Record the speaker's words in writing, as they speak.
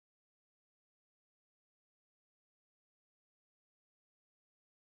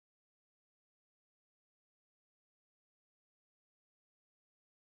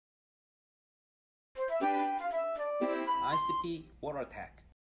ICP Water Tech.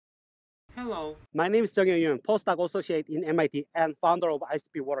 Hello, my name is Jung Yoon, postdoc associate in MIT and founder of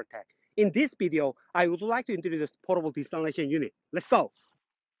ICP WaterTech. In this video, I would like to introduce portable desalination unit. Let's go!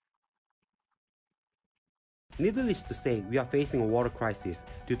 Needless to say, we are facing a water crisis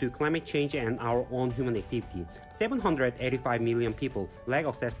due to climate change and our own human activity. 785 million people lack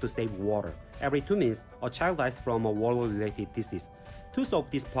access to safe water. Every 2 minutes, a child dies from a water-related disease. To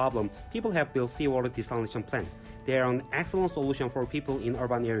solve this problem, people have built seawater desalination plants. They are an excellent solution for people in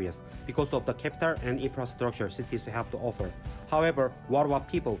urban areas because of the capital and infrastructure cities have to offer. However, what about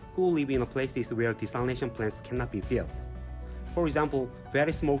people who live in places where desalination plants cannot be built? For example,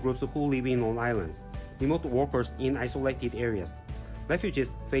 very small groups who live on islands, remote workers in isolated areas,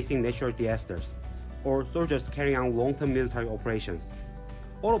 refugees facing natural disasters, or soldiers carrying out long-term military operations.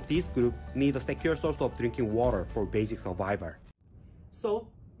 All of these groups need a secure source of drinking water for basic survival. So,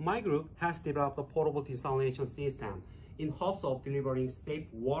 my group has developed a portable desalination system in hopes of delivering safe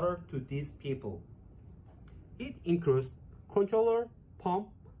water to these people. It includes controller, pump,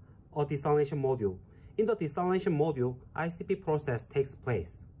 a desalination module. In the desalination module, ICP process takes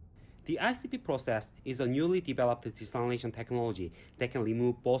place. The ICP process is a newly developed desalination technology that can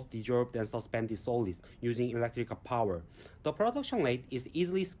remove both dissolved and suspended solids using electrical power. The production rate is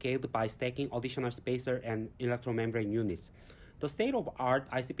easily scaled by stacking additional spacer and electromembrane units. The state-of-the-art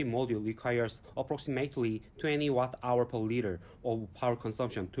ICP module requires approximately 20 watt-hour per liter of power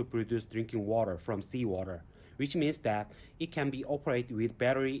consumption to produce drinking water from seawater, which means that it can be operated with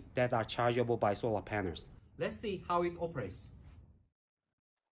batteries that are chargeable by solar panels. Let's see how it operates.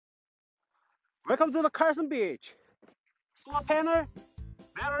 Welcome to the Carson Beach. Solar panel,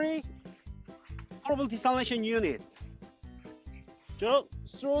 battery, portable desalination unit. Go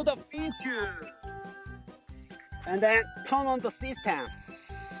through the feed tube. And then turn on the system.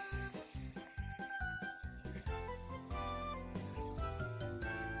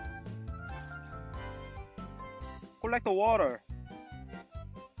 Collect the water.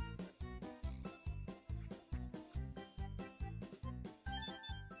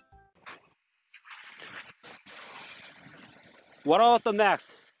 What about the next?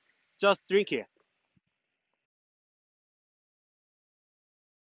 Just drink it.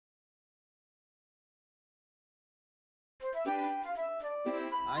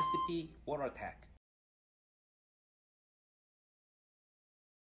 ICP Water Tech.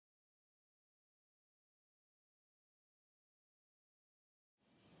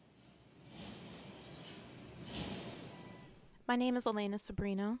 My name is Elena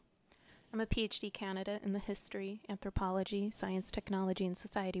Sobrino. I'm a PhD candidate in the History, Anthropology, Science, Technology, and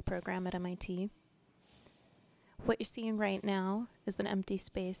Society program at MIT. What you're seeing right now is an empty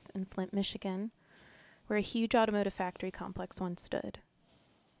space in Flint, Michigan, where a huge automotive factory complex once stood.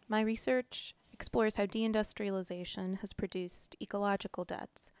 My research explores how deindustrialization has produced ecological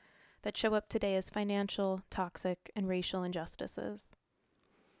debts that show up today as financial, toxic, and racial injustices.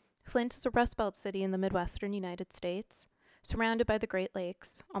 Flint is a Rust Belt city in the Midwestern United States, surrounded by the Great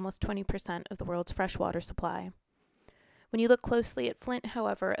Lakes, almost 20% of the world's freshwater supply. When you look closely at Flint,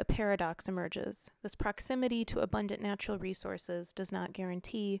 however, a paradox emerges. This proximity to abundant natural resources does not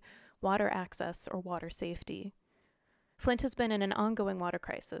guarantee water access or water safety. Flint has been in an ongoing water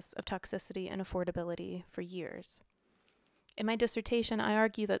crisis of toxicity and affordability for years. In my dissertation, I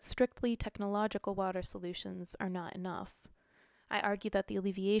argue that strictly technological water solutions are not enough. I argue that the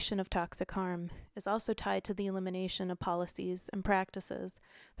alleviation of toxic harm is also tied to the elimination of policies and practices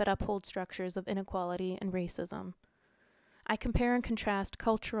that uphold structures of inequality and racism. I compare and contrast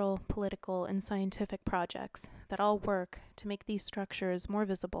cultural, political, and scientific projects that all work to make these structures more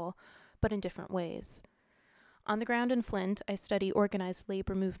visible, but in different ways. On the ground in Flint, I study organized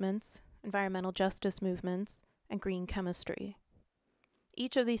labor movements, environmental justice movements, and green chemistry.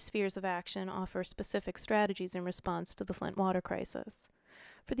 Each of these spheres of action offers specific strategies in response to the Flint water crisis.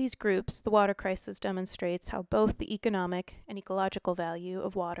 For these groups, the water crisis demonstrates how both the economic and ecological value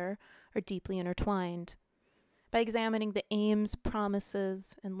of water are deeply intertwined. By examining the aims,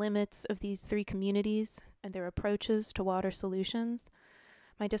 promises, and limits of these three communities and their approaches to water solutions,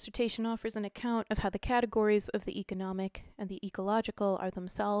 my dissertation offers an account of how the categories of the economic and the ecological are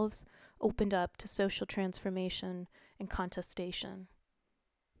themselves opened up to social transformation and contestation.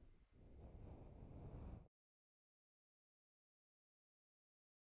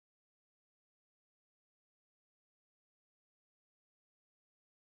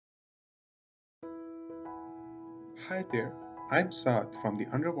 Hi there, I'm Saad from the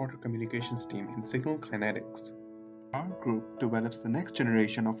Underwater Communications team in Signal Kinetics. Our group develops the next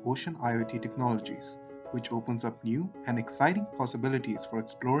generation of ocean IoT technologies, which opens up new and exciting possibilities for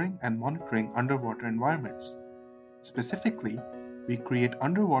exploring and monitoring underwater environments. Specifically, we create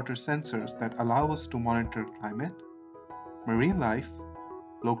underwater sensors that allow us to monitor climate, marine life,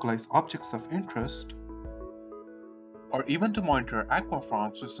 localize objects of interest, or even to monitor aqua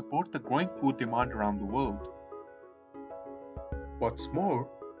farms to support the growing food demand around the world. What's more,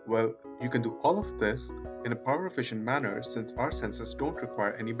 well, you can do all of this in a power efficient manner since our sensors don't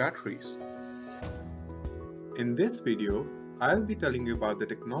require any batteries. In this video, I'll be telling you about the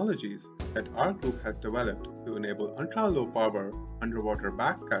technologies that our group has developed to enable ultra-low power underwater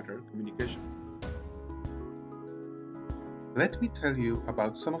backscatter communication. Let me tell you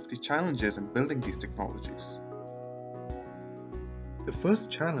about some of the challenges in building these technologies. The first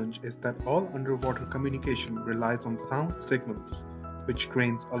challenge is that all underwater communication relies on sound signals, which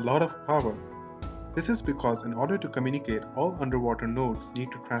drains a lot of power. This is because in order to communicate, all underwater nodes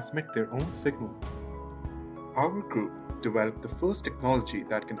need to transmit their own signal. Our group developed the first technology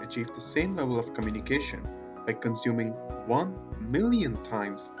that can achieve the same level of communication by consuming 1 million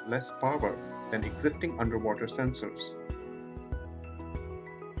times less power than existing underwater sensors.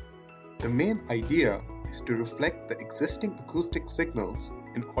 The main idea is to reflect the existing acoustic signals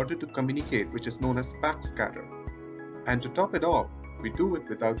in order to communicate, which is known as backscatter. And to top it all, we do it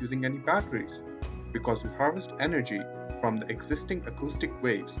without using any batteries, because we harvest energy from the existing acoustic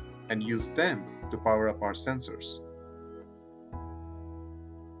waves and use them to power up our sensors.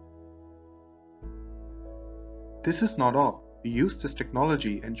 This is not all. We used this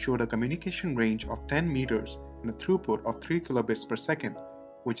technology and showed a communication range of 10 meters and a throughput of 3 kilobits per second,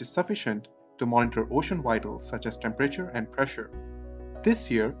 which is sufficient to monitor ocean vitals such as temperature and pressure. This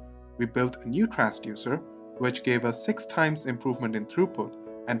year, we built a new transducer which gave us 6 times improvement in throughput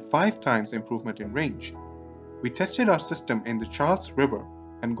and 5 times improvement in range. We tested our system in the Charles River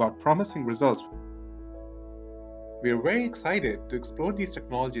and got promising results. We are very excited to explore these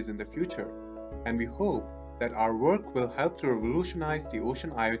technologies in the future, and we hope that our work will help to revolutionize the ocean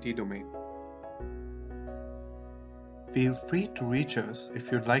IoT domain. Feel free to reach us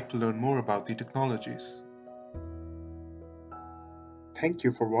if you'd like to learn more about the technologies. Thank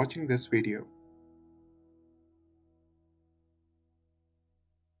you for watching this video.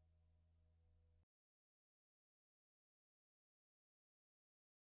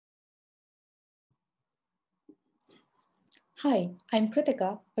 Hi, I'm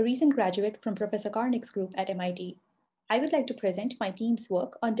Kritika, a recent graduate from Professor Karnik's group at MIT. I would like to present my team's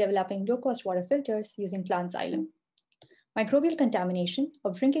work on developing low-cost water filters using plant xylem. Microbial contamination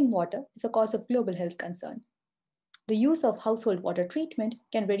of drinking water is a cause of global health concern. The use of household water treatment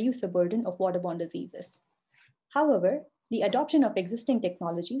can reduce the burden of waterborne diseases. However, the adoption of existing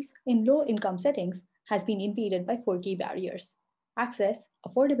technologies in low-income settings has been impeded by 4 key barriers: access,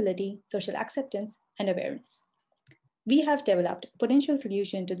 affordability, social acceptance, and awareness. We have developed a potential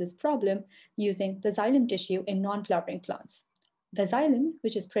solution to this problem using the xylem tissue in non-flowering plants. The xylem,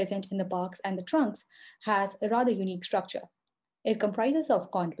 which is present in the barks and the trunks, has a rather unique structure. It comprises of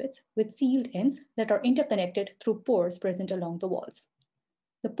conduits with sealed ends that are interconnected through pores present along the walls.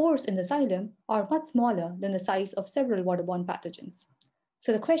 The pores in the xylem are much smaller than the size of several waterborne pathogens.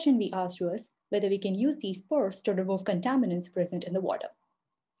 So the question we asked was whether we can use these pores to remove contaminants present in the water.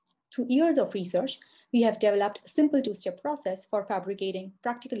 Through years of research, we have developed a simple 2-step process for fabricating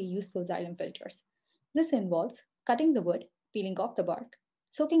practically useful xylem filters. This involves cutting the wood, peeling off the bark,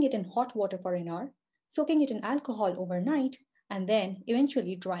 soaking it in hot water for an hour, soaking it in alcohol overnight, and then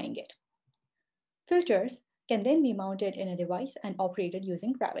eventually drying it. Filters can then be mounted in a device and operated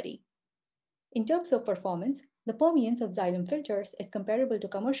using gravity. In terms of performance, the permeance of xylem filters is comparable to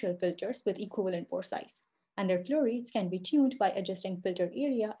commercial filters with equivalent pore size, and their flow rates can be tuned by adjusting filter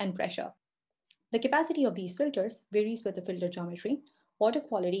area and pressure. The capacity of these filters varies with the filter geometry, water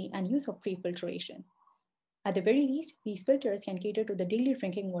quality, and use of pre-filtration. At the very least, these filters can cater to the daily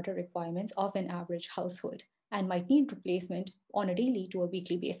drinking water requirements of an average household and might need replacement on a daily to a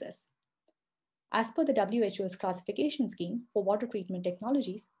weekly basis. As per the WHO's classification scheme for water treatment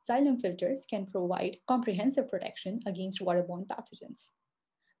technologies, xylem filters can provide comprehensive protection against waterborne pathogens.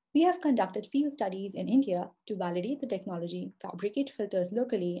 We have conducted field studies in India to validate the technology, fabricate filters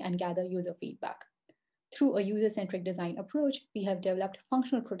locally, and gather user feedback. Through a user-centric design approach, we have developed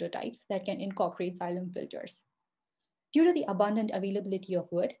functional prototypes that can incorporate xylem filters. Due to the abundant availability of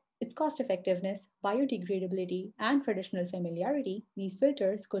wood, its cost-effectiveness, biodegradability, and traditional familiarity, these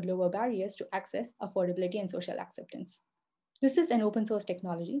filters could lower barriers to access, affordability, and social acceptance. This is an open source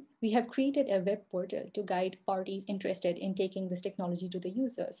technology. We have created a web portal to guide parties interested in taking this technology to the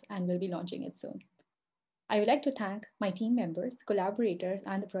users and will be launching it soon. I would like to thank my team members, collaborators,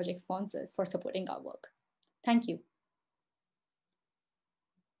 and the project sponsors for supporting our work. Thank you.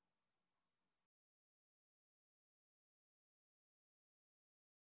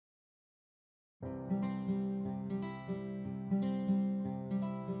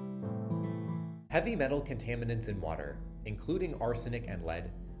 Heavy metal contaminants in water, including arsenic and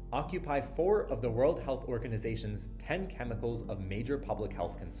lead, occupy 4 of the World Health Organization's 10 chemicals of major public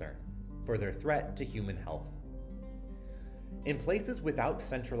health concern for their threat to human health. In places without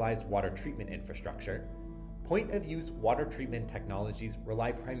centralized water treatment infrastructure, point-of-use water treatment technologies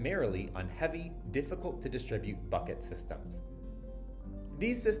rely primarily on heavy, difficult-to-distribute bucket systems.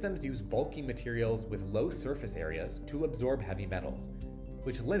 These systems use bulky materials with low surface areas to absorb heavy metals,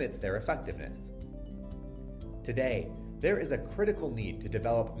 which limits their effectiveness. Today, there is a critical need to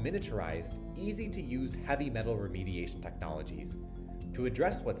develop miniaturized, easy-to-use heavy metal remediation technologies to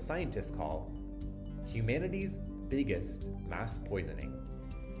address what scientists call humanity's biggest mass poisoning.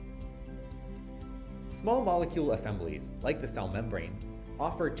 Small molecule assemblies, like the cell membrane,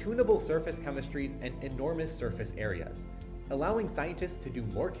 offer tunable surface chemistries and enormous surface areas, allowing scientists to do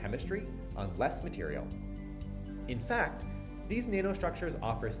more chemistry on less material. In fact, these nanostructures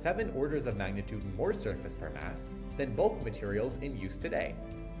offer 7 orders of magnitude more surface per mass than bulk materials in use today,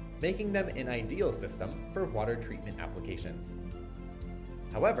 making them an ideal system for water treatment applications.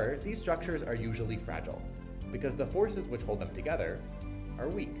 However, these structures are usually fragile, because the forces which hold them together are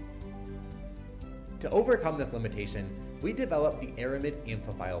weak. To overcome this limitation, we developed the Aramid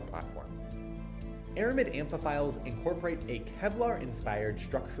amphiphile platform. Aramid amphiphiles incorporate a Kevlar-inspired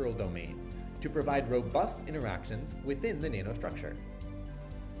structural domain to provide robust interactions within the nanostructure.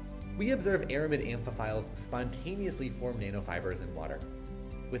 We observe aramid amphiphiles spontaneously form nanofibers in water,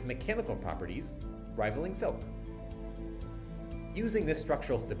 with mechanical properties rivaling silk. Using this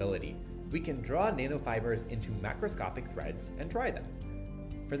structural stability, we can draw nanofibers into macroscopic threads and dry them,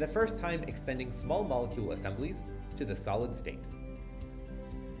 for the first time extending small molecule assemblies to the solid state.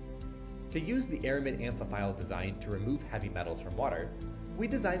 To use the aramid amphiphile design to remove heavy metals from water, we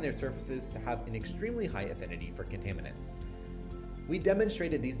designed their surfaces to have an extremely high affinity for contaminants. We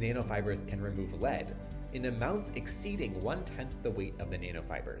demonstrated these nanofibers can remove lead in amounts exceeding 1/10 the weight of the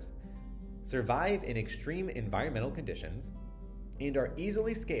nanofibers, survive in extreme environmental conditions, and are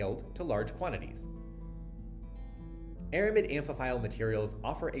easily scaled to large quantities. Aramid amphiphile materials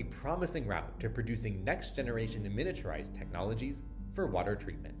offer a promising route to producing next-generation miniaturized technologies for water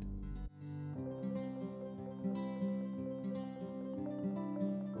treatment.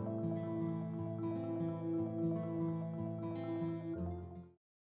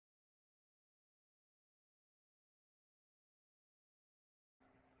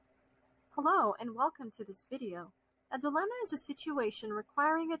 Hello and welcome to this video. A dilemma is a situation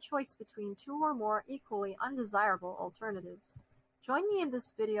requiring a choice between 2 or more equally undesirable alternatives. Join me in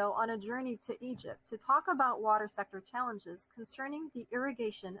this video on a journey to Egypt to talk about water sector challenges concerning the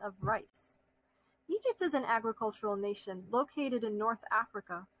irrigation of rice. Egypt is an agricultural nation located in North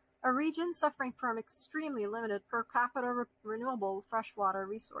Africa, a region suffering from extremely limited per capita renewable freshwater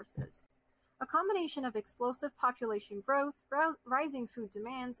resources. A combination of explosive population growth, rising food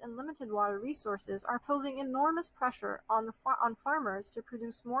demands, and limited water resources are posing enormous pressure on farmers to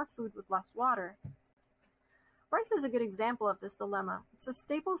produce more food with less water. Rice is a good example of this dilemma. It's a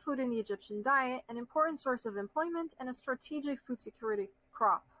staple food in the Egyptian diet, an important source of employment, and a strategic food security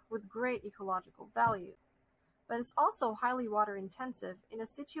crop with great ecological value. But it's also highly water intensive in a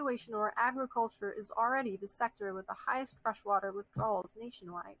situation where agriculture is already the sector with the highest freshwater withdrawals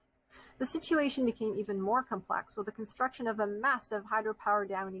nationwide. The situation became even more complex with the construction of a massive hydropower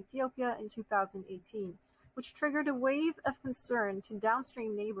dam in Ethiopia in 2018, which triggered a wave of concern to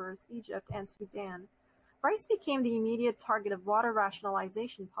downstream neighbors Egypt and Sudan. Rice became the immediate target of water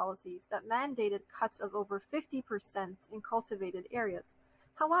rationalization policies that mandated cuts of over 50% in cultivated areas.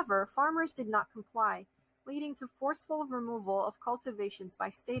 However, farmers did not comply, leading to forceful removal of cultivations by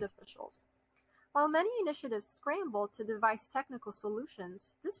state officials. While many initiatives scrambled to devise technical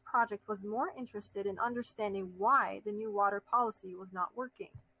solutions, this project was more interested in understanding why the new water policy was not working.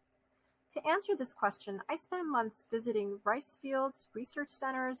 To answer this question, I spent months visiting rice fields, research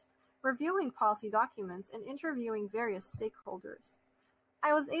centers, reviewing policy documents, and interviewing various stakeholders.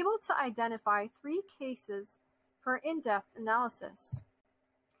 I was able to identify 3 cases for in-depth analysis.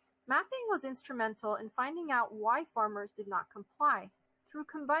 Mapping was instrumental in finding out why farmers did not comply. Through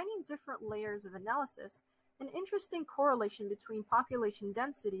combining different layers of analysis, an interesting correlation between population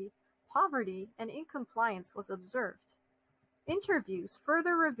density, poverty, and incompliance was observed. Interviews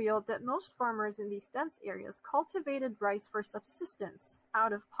further revealed that most farmers in these dense areas cultivated rice for subsistence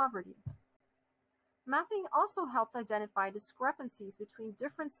out of poverty. Mapping also helped identify discrepancies between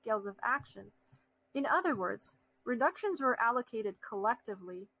different scales of action, In other words, reductions were allocated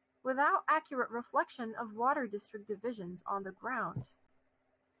collectively without accurate reflection of water district divisions on the ground.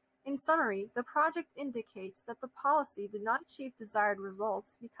 In summary, the project indicates that the policy did not achieve desired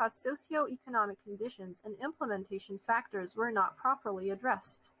results because socio-economic conditions and implementation factors were not properly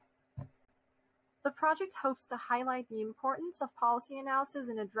addressed. The project hopes to highlight the importance of policy analysis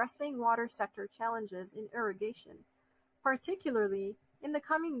in addressing water sector challenges in irrigation, particularly in the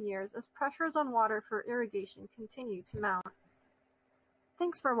coming years as pressures on water for irrigation continue to mount.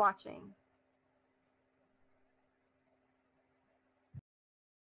 Thanks for watching.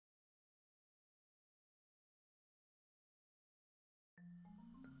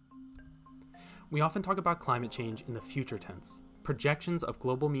 We often talk about climate change in the future tense, projections of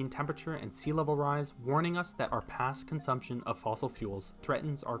global mean temperature and sea level rise warning us that our past consumption of fossil fuels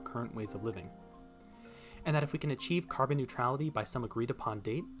threatens our current ways of living, and that if we can achieve carbon neutrality by some agreed upon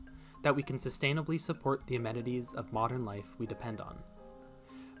date, that we can sustainably support the amenities of modern life we depend on.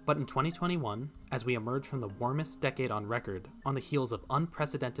 But in 2021, as we emerge from the warmest decade on record, on the heels of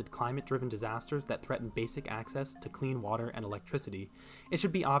unprecedented climate-driven disasters that threaten basic access to clean water and electricity, it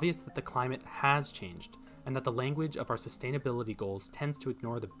should be obvious that the climate has changed, and that the language of our sustainability goals tends to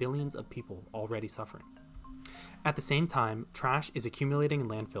ignore the billions of people already suffering. At the same time, trash is accumulating in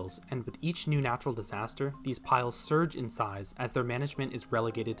landfills, and with each new natural disaster, these piles surge in size as their management is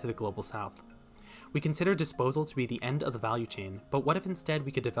relegated to the global south. We consider disposal to be the end of the value chain, but what if instead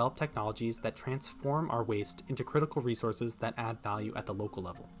we could develop technologies that transform our waste into critical resources that add value at the local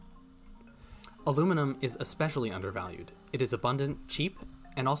level? Aluminum is especially undervalued. It is abundant, cheap,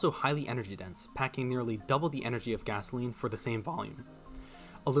 and also highly energy dense, packing nearly double the energy of gasoline for the same volume.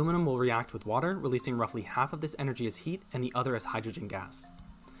 Aluminum will react with water, releasing roughly half of this energy as heat and the other as hydrogen gas.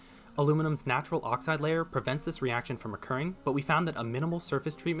 Aluminum's natural oxide layer prevents this reaction from occurring, but we found that a minimal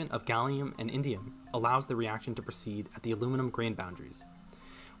surface treatment of gallium and indium allows the reaction to proceed at the aluminum grain boundaries.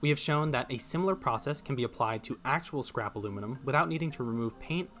 We have shown that a similar process can be applied to actual scrap aluminum without needing to remove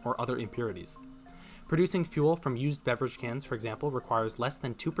paint or other impurities. Producing fuel from used beverage cans, for example, requires less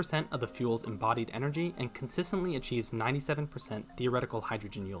than 2% of the fuel's embodied energy and consistently achieves 97% theoretical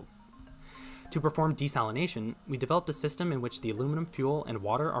hydrogen yields. To perform desalination, we developed a system in which the aluminum fuel and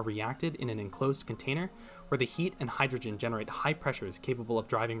water are reacted in an enclosed container where the heat and hydrogen generate high pressures capable of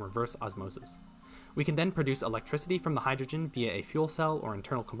driving reverse osmosis. We can then produce electricity from the hydrogen via a fuel cell or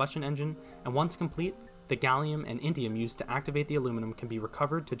internal combustion engine, and once complete, the gallium and indium used to activate the aluminum can be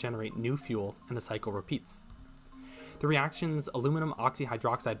recovered to generate new fuel, and the cycle repeats. The reaction's aluminum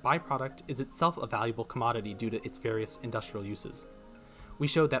oxyhydroxide byproduct is itself a valuable commodity due to its various industrial uses. We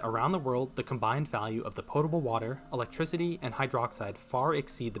showed that around the world, the combined value of the potable water, electricity, and hydroxide far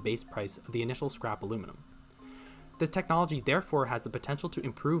exceed the base price of the initial scrap aluminum. This technology therefore has the potential to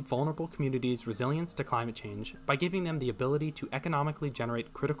improve vulnerable communities' resilience to climate change by giving them the ability to economically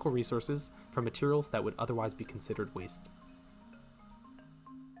generate critical resources from materials that would otherwise be considered waste.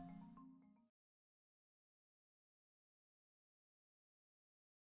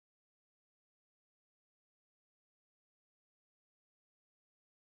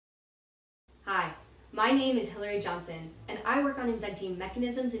 Hi, my name is Hillary Johnson, and I work on inventing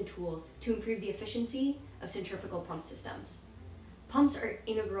mechanisms and tools to improve the efficiency of centrifugal pump systems. Pumps are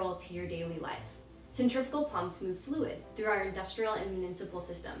integral to your daily life. Centrifugal pumps move fluid through our industrial and municipal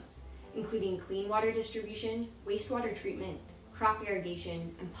systems, including clean water distribution, wastewater treatment, crop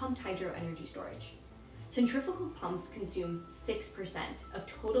irrigation, and pumped hydro energy storage. Centrifugal pumps consume 6% of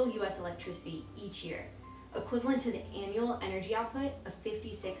total US electricity each year, equivalent to the annual energy output of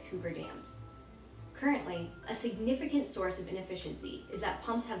 56 Hoover dams. Currently, a significant source of inefficiency is that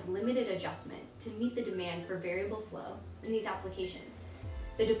pumps have limited adjustment to meet the demand for variable flow in these applications.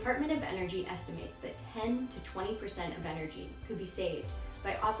 The Department of Energy estimates that 10 to 20% of energy could be saved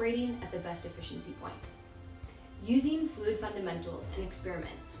by operating at the best efficiency point. Using fluid fundamentals and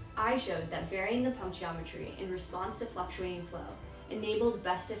experiments, I showed that varying the pump geometry in response to fluctuating flow enabled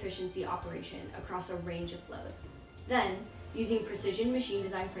best efficiency operation across a range of flows. Then, using precision machine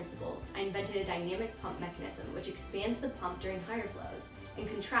design principles, I invented a dynamic pump mechanism which expands the pump during higher flows and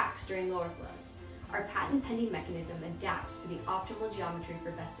contracts during lower flows. Our patent-pending mechanism adapts to the optimal geometry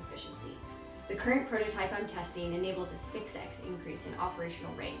for best efficiency. The current prototype I'm testing enables a 6x increase in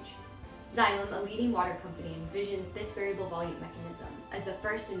operational range. Xylem, a leading water company, envisions this variable volume mechanism as the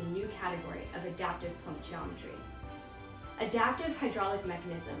first in a new category of adaptive pump geometry. Adaptive hydraulic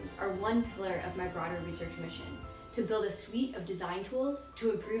mechanisms are one pillar of my broader research mission, to build a suite of design tools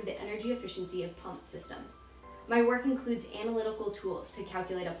to improve the energy efficiency of pump systems. My work includes analytical tools to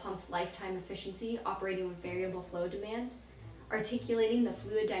calculate a pump's lifetime efficiency operating with variable flow demand, articulating the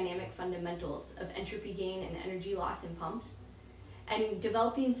fluid dynamic fundamentals of entropy gain and energy loss in pumps, and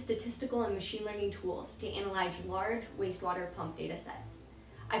developing statistical and machine learning tools to analyze large wastewater pump data sets.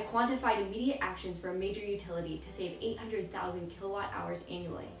 I quantified immediate actions for a major utility to save 800,000 kilowatt hours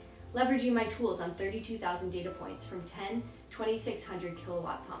annually, leveraging my tools on 32,000 data points from 10 2,600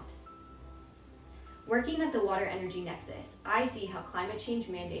 kilowatt pumps. Working at the water energy nexus, I see how climate change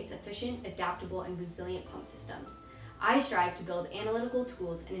mandates efficient, adaptable, and resilient pump systems. I strive to build analytical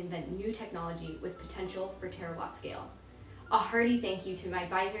tools and invent new technology with potential for terawatt scale. A hearty thank you to my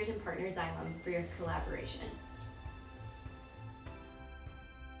advisors and partners Xylem for your collaboration.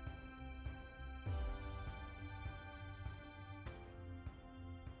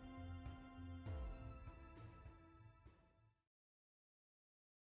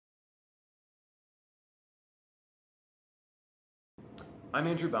 I'm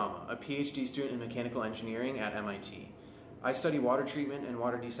Andrew Bauma, a PhD student in mechanical engineering at MIT. I study water treatment and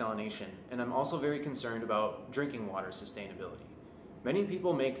water desalination, and I'm also very concerned about drinking water sustainability. Many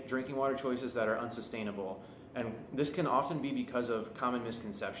people make drinking water choices that are unsustainable, and this can often be because of common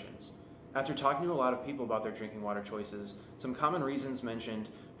misconceptions. After talking to a lot of people about their drinking water choices, some common reasons mentioned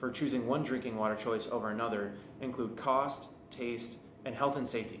for choosing one drinking water choice over another include cost, taste, and health and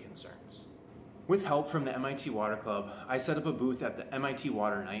safety concerns. With help from the MIT Water Club, I set up a booth at the MIT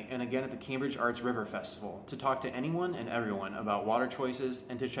Water Night and again at the Cambridge Arts River Festival to talk to anyone and everyone about water choices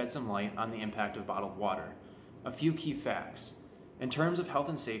and to shed some light on the impact of bottled water. A few key facts. In terms of health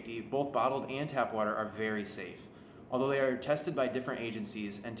and safety, both bottled and tap water are very safe, although they are tested by different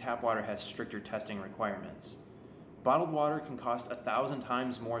agencies and tap water has stricter testing requirements. Bottled water can cost 1,000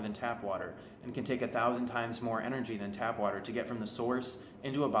 times more than tap water and can take 1,000 times more energy than tap water to get from the source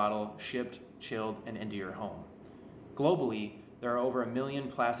into a bottle, shipped, chilled, and into your home. Globally, there are over 1 million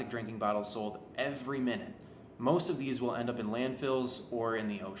plastic drinking bottles sold every minute. Most of these will end up in landfills or in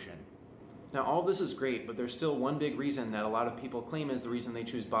the ocean. Now, all of this is great, but there's still one big reason that a lot of people claim is the reason they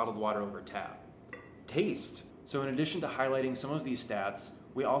choose bottled water over tap. Taste. So in addition to highlighting some of these stats,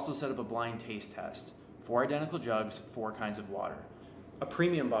 we also set up a blind taste test. 4 identical jugs, 4 kinds of water. A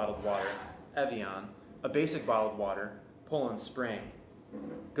premium bottled water, Evian. A basic bottled water, Poland Spring.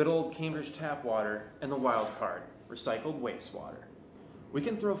 Good old Cambridge tap water, and the wild card, recycled wastewater. We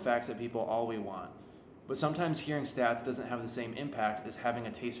can throw facts at people all we want, but sometimes hearing stats doesn't have the same impact as having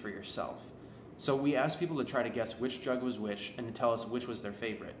a taste for yourself. So we asked people to try to guess which jug was which and to tell us which was their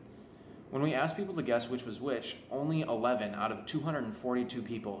favorite. When we asked people to guess which was which, only 11 out of 242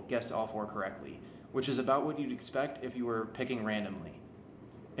 people guessed all 4 correctly, which is about what you'd expect if you were picking randomly.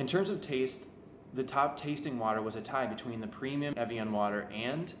 In terms of taste, the top tasting water was a tie between the premium Evian water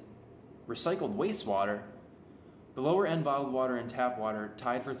and recycled wastewater. The lower end bottled water and tap water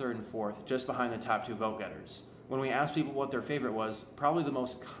tied for 3rd and 4th, just behind the top 2 vote getters. When we asked people what their favorite was, probably the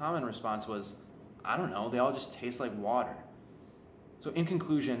most common response was, I don't know, they all just taste like water. So in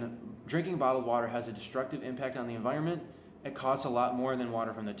conclusion, drinking bottled water has a destructive impact on the environment. It costs a lot more than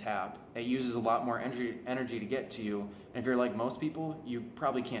water from the tap. It uses a lot more energy to get to you, and if you're like most people, you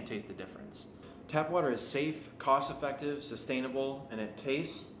probably can't taste the difference. Tap water is safe, cost-effective, sustainable, and it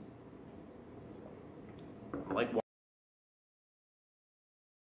tastes like water.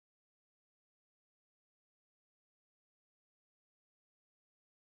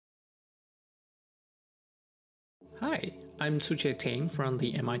 Hi, I'm Tsuche Tang from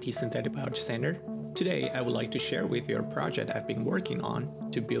the MIT Synthetic Biology Center. Today, I would like to share with you a project I've been working on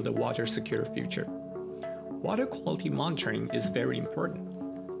to build a water-secure future. Water quality monitoring is very important.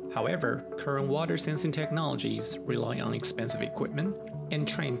 However, current water sensing technologies rely on expensive equipment and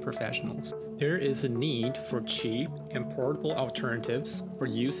trained professionals. There is a need for cheap and portable alternatives for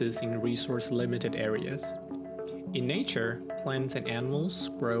uses in resource-limited areas. In nature, plants and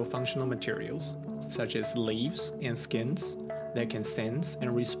animals grow functional materials, such as leaves and skins, that can sense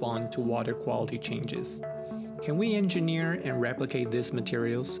and respond to water quality changes. Can we engineer and replicate these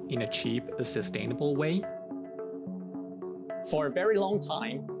materials in a cheap and sustainable way? For a very long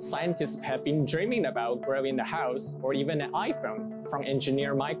time, scientists have been dreaming about growing a house or even an iPhone from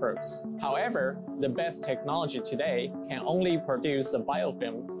engineered microbes. However, the best technology today can only produce a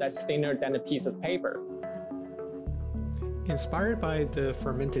biofilm that's thinner than a piece of paper. Inspired by the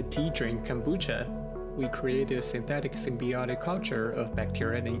fermented tea drink kombucha, we created a synthetic symbiotic culture of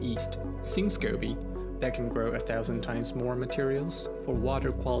bacteria and yeast, SYNSCOBY, that can grow 1,000 times more materials for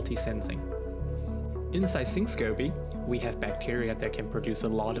water quality sensing. Inside SYNSCOBY, we have bacteria that can produce a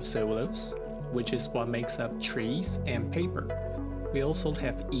lot of cellulose, which is what makes up trees and paper. We also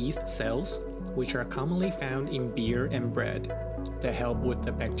have yeast cells, which are commonly found in beer and bread, that help with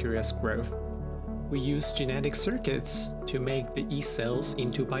the bacteria's growth. We use genetic circuits to make the E-cells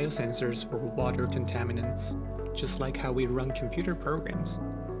into biosensors for water contaminants, just like how we run computer programs.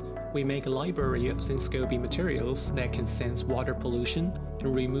 We make a library of Synscopy materials that can sense water pollution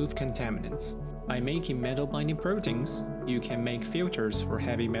and remove contaminants. By making metal binding proteins, you can make filters for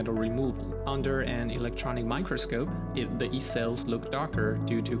heavy metal removal. Under an electronic microscope, the E-cells look darker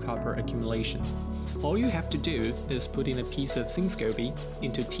due to copper accumulation. All you have to do is put in a piece of Synscopy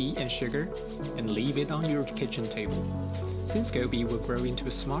into tea and sugar and leave it on your kitchen table. Synscopy will grow into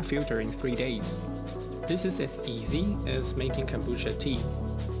a smart filter in 3 days. This is as easy as making kombucha tea,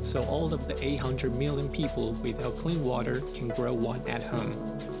 so all of the 800 million people without clean water can grow one at home.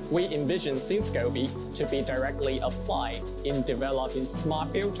 We envision Synscopy to be directly applied in developing smart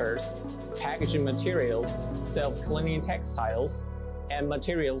filters, packaging materials, self-cleaning textiles, and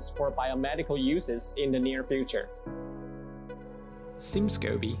materials for biomedical uses in the near future.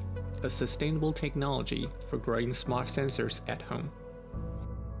 Synscopy, a sustainable technology for growing smart sensors at home.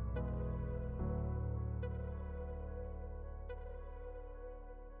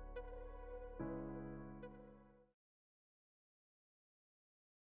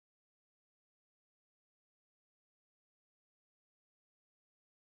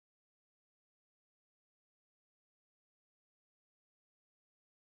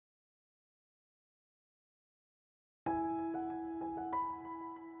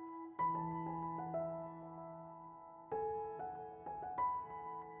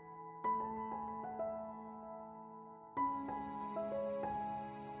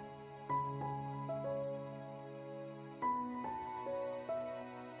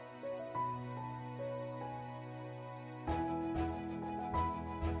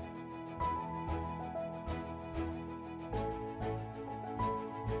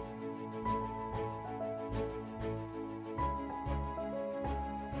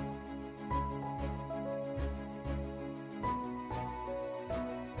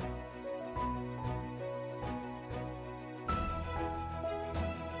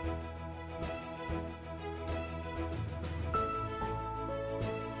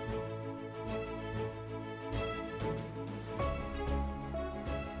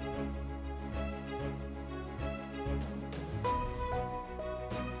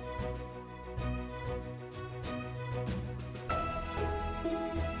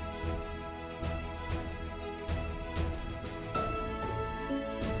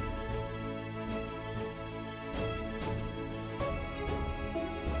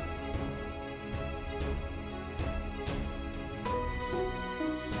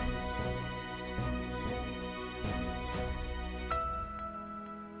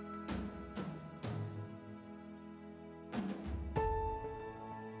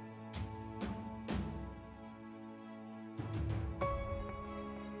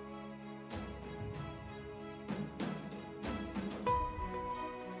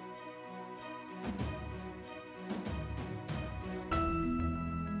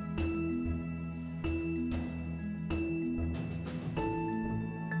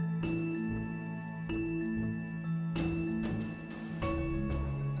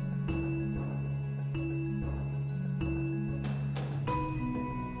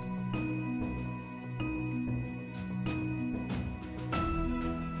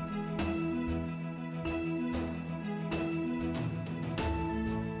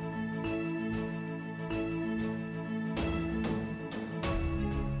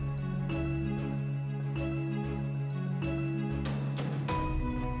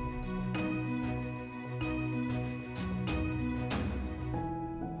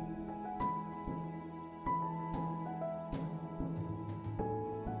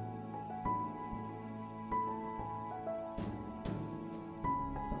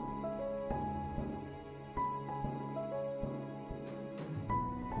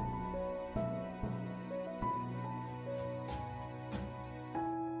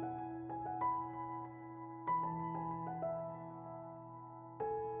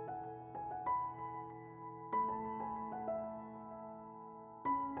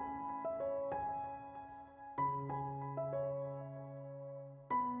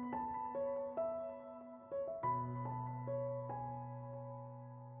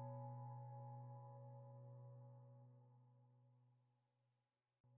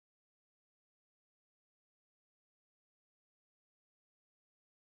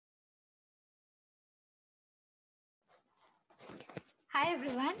 Hi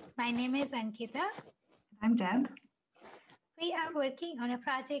everyone, my name is Ankita. I'm Deb. We are working on a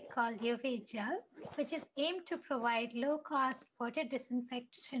project called UV Gel, which is aimed to provide low-cost water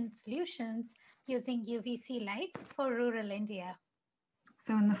disinfection solutions using UVC light for rural India.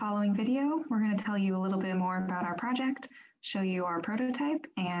 So in the following video, we're going to tell you a little bit more about our project, show you our prototype,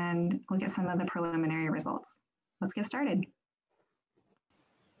 and look at some of the preliminary results. Let's get started.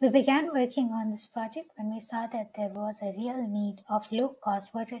 We began working on this project when we saw that there was a real need of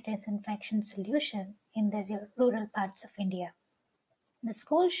low-cost water disinfection solution in the rural parts of India. The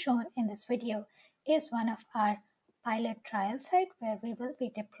school shown in this video is one of our pilot trial site where we will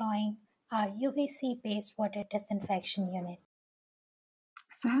be deploying our UVC-based water disinfection unit.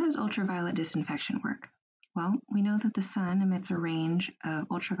 So how does ultraviolet disinfection work? Well, we know that the sun emits a range of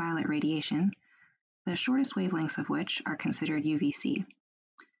ultraviolet radiation, the shortest wavelengths of which are considered UVC.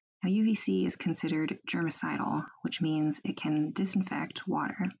 Now, UVC is considered germicidal, which means it can disinfect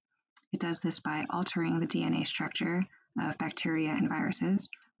water. It does this by altering the DNA structure of bacteria and viruses,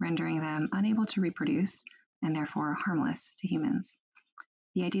 rendering them unable to reproduce and therefore harmless to humans.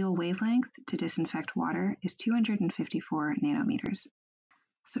 The ideal wavelength to disinfect water is 254 nanometers.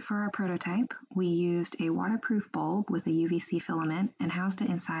 So for our prototype, we used a waterproof bulb with a UVC filament and housed it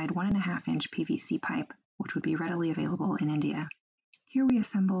inside 1.5-inch PVC pipe, which would be readily available in India. Here we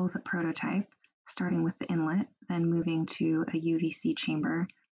assemble the prototype, starting with the inlet, then moving to a UVC chamber,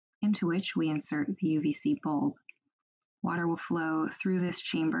 into which we insert the UVC bulb. Water will flow through this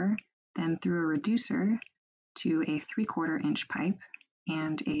chamber, then through a reducer to a 3/4-inch pipe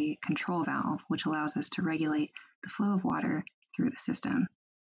and a control valve, which allows us to regulate the flow of water through the system.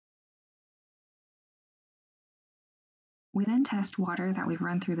 We then test water that we've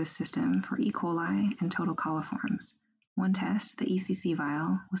run through the system for E. coli and total coliforms. One test, the ECC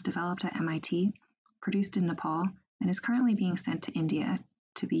vial, was developed at MIT, produced in Nepal, and is currently being sent to India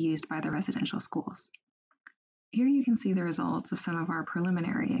to be used by the residential schools. Here you can see the results of some of our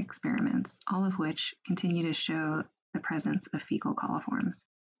preliminary experiments, all of which continue to show the presence of fecal coliforms.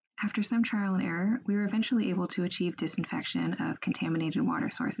 After some trial and error, we were eventually able to achieve disinfection of contaminated water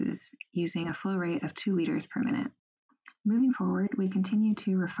sources using a flow rate of 2 liters per minute. Moving forward, we continue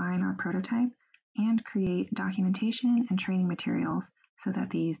to refine our prototype and create documentation and training materials so that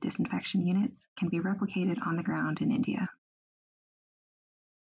these disinfection units can be replicated on the ground in India.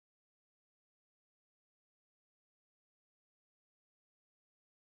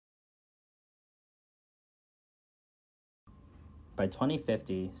 By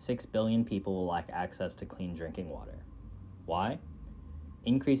 2050, 6 billion people will lack access to clean drinking water. Why?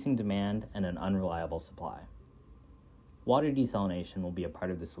 Increasing demand and an unreliable supply. Water desalination will be a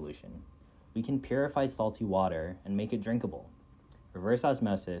part of the solution. We can purify salty water and make it drinkable. Reverse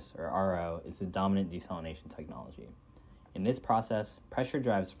osmosis, or RO, is the dominant desalination technology. In this process, pressure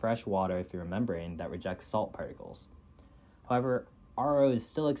drives fresh water through a membrane that rejects salt particles. However, RO is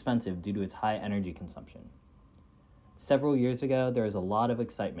still expensive due to its high energy consumption. Several years ago, there was a lot of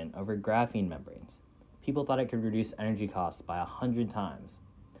excitement over graphene membranes. People thought it could reduce energy costs by 100 times.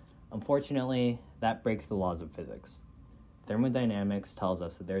 Unfortunately, that breaks the laws of physics. Thermodynamics tells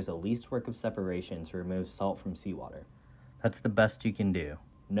us that there's a least work of separation to remove salt from seawater. That's the best you can do.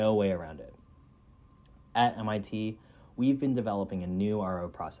 No way around it. At MIT, we've been developing a new RO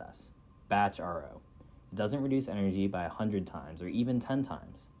process, batch RO. It doesn't reduce energy by 100 times or even 10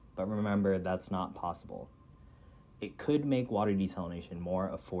 times, but remember, that's not possible. It could make water desalination more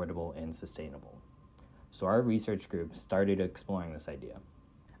affordable and sustainable. So our research group started exploring this idea.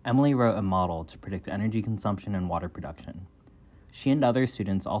 Emily wrote a model to predict energy consumption and water production. She and other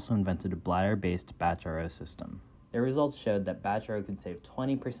students also invented a bladder-based batch RO system. Their results showed that batch RO could save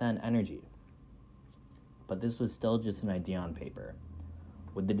 20% energy. But this was still just an idea on paper.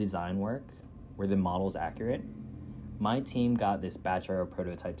 Would the design work? Were the models accurate? My team got this batch RO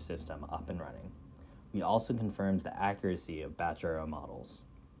prototype system up and running. We also confirmed the accuracy of batch RO models.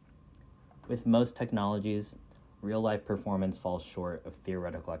 With most technologies, real-life performance falls short of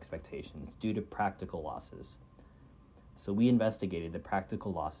theoretical expectations due to practical losses. So we investigated the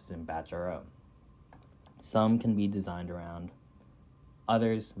practical losses in batch RO. Some can be designed around,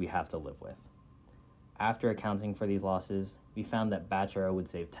 others we have to live with. After accounting for these losses, we found that batch RO would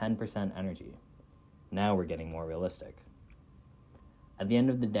save 10% energy. Now we're getting more realistic. At the end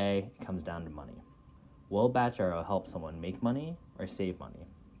of the day, it comes down to money. Will batch RO help someone make money or save money?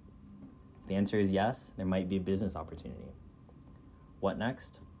 If the answer is yes, there might be a business opportunity. What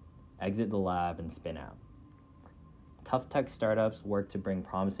next? Exit the lab and spin out. Tough tech startups work to bring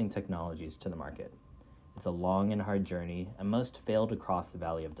promising technologies to the market. It's a long and hard journey, and most fail to cross the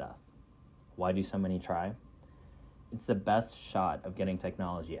valley of death. Why do so many try? It's the best shot of getting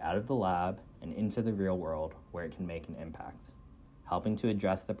technology out of the lab and into the real world where it can make an impact, helping to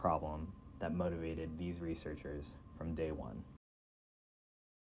address the problem that motivated these researchers from day one.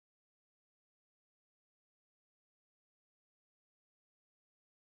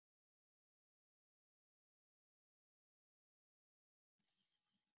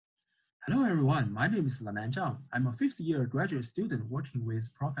 Hello everyone, my name is Lanan Zhang. I'm a fifth-year graduate student working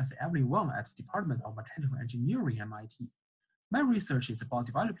with Professor Evelyn Wang at the Department of Mechanical Engineering, MIT. My research is about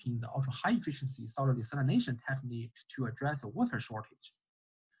developing the ultra-high efficiency solar desalination technique to address the water shortage.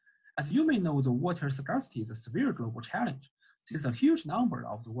 As you may know, the water scarcity is a severe global challenge, since a huge number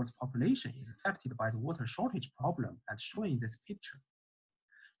of the world's population is affected by the water shortage problem as shown in this picture.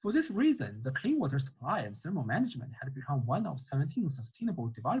 For this reason, the clean water supply and thermal management had become one of 17 Sustainable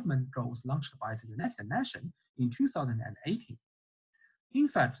Development Goals launched by the United Nations in 2018. In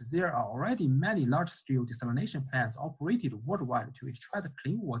fact, there are already many large-scale desalination plants operated worldwide to extract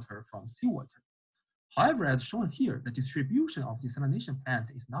clean water from seawater. However, as shown here, the distribution of desalination plants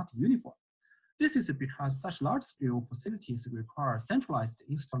is not uniform. This is because such large-scale facilities require centralized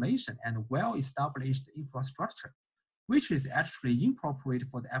installation and well-established infrastructure, which is actually inappropriate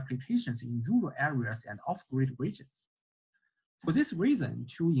for the applications in rural areas and off-grid regions. For this reason,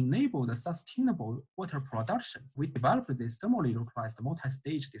 to enable the sustainable water production, we developed this thermally localized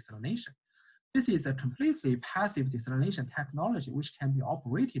multi-stage desalination. This is a completely passive desalination technology which can be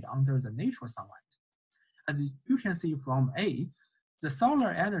operated under the natural sunlight. As you can see from A, the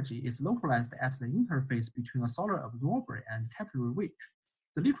solar energy is localized at the interface between a solar absorber and capillary weight.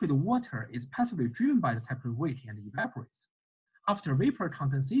 The liquid water is passively driven by the capillary weight and evaporates. After vapor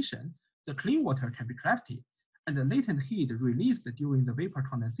condensation, the clean water can be collected, and the latent heat released during the vapor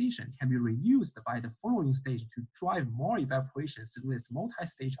condensation can be reused by the following stage to drive more evaporation through this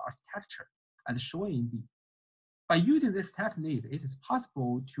multi-stage architecture, as shown in B. By using this technique, it is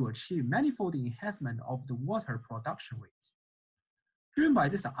possible to achieve manifold enhancement of the water production rate. Driven by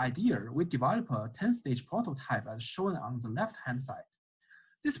this idea, we developed a 10-stage prototype as shown on the left-hand side.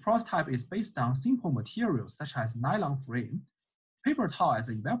 This prototype is based on simple materials such as nylon frame, paper towel as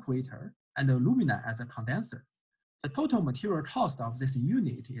an evaporator, and alumina as a condenser. The total material cost of this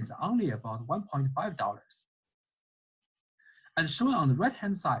unit is only about $1.5. As shown on the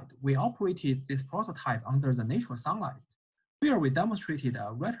right-hand side, we operated this prototype under the natural sunlight, where we demonstrated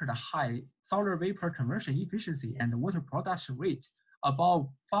a record high solar vapor conversion efficiency and water production rate above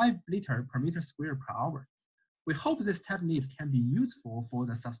 5 liters per meter squared per hour. We hope this technique can be useful for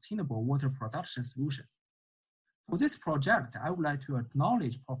the sustainable water production solution. For this project, I would like to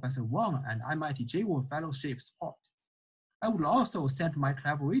acknowledge Professor Wang and MIT J-WAFS Fellowship support. I would also thank my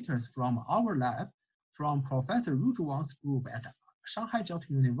collaborators from our lab, from Professor Ruju Wang's group at Shanghai Jiaotong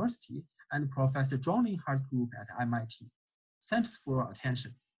University and Professor John Linhart's group at MIT. Thanks for your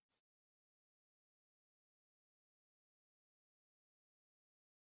attention.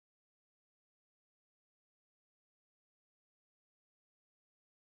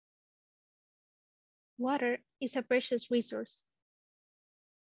 Water is a precious resource,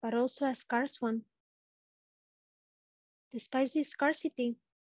 but also a scarce one. Despite this scarcity,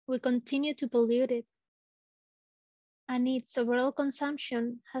 we continue to pollute it, and its overall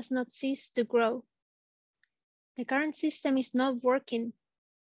consumption has not ceased to grow. The current system is not working.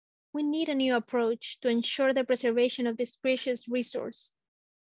 We need a new approach to ensure the preservation of this precious resource.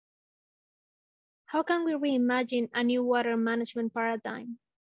 How can we reimagine a new water management paradigm?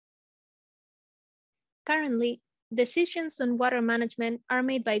 Currently, decisions on water management are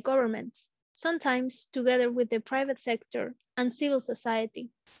made by governments, sometimes together with the private sector and civil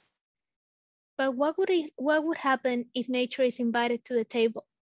society. But what would happen if nature is invited to the table?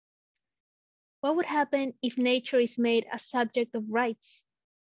 What would happen if nature is made a subject of rights?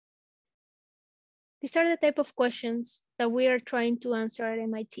 These are the type of questions that we are trying to answer at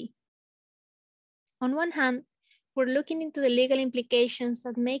MIT. On one hand, we're looking into the legal implications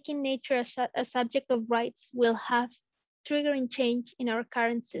that making nature a subject of rights will have, triggering change in our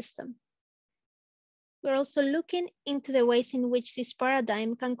current system. We're also looking into the ways in which this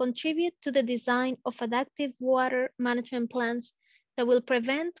paradigm can contribute to the design of adaptive water management plans that will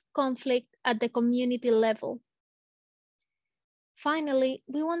prevent conflict at the community level. Finally,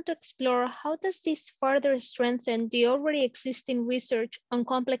 we want to explore how does this further strengthen the already existing research on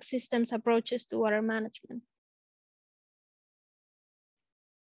complex systems approaches to water management.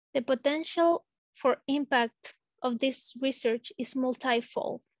 The potential for impact of this research is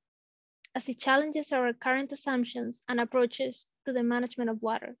multifold, as it challenges our current assumptions and approaches to the management of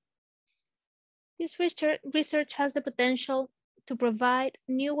water. This research has the potential to provide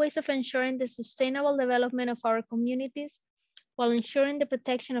new ways of ensuring the sustainable development of our communities while ensuring the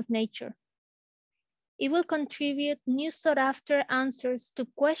protection of nature. It will contribute new sought-after answers to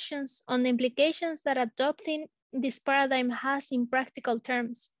questions on the implications that adopting this paradigm has in practical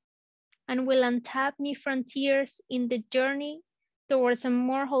terms, and will untap new frontiers in the journey towards a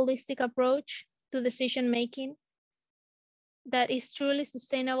more holistic approach to decision-making that is truly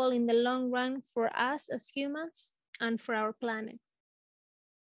sustainable in the long run for us as humans and for our planet.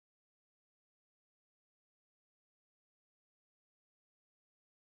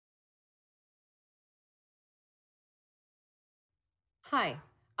 Hi,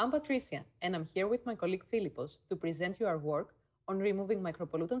 I'm Patricia, and I'm here with my colleague Philippos to present you our work on removing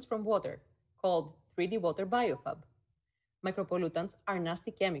micropollutants from water, called 3D Water Biofab. Micropollutants are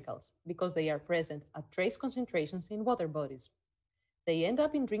nasty chemicals because they are present at trace concentrations in water bodies. They end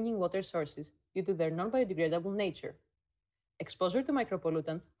up in drinking water sources due to their non-biodegradable nature. Exposure to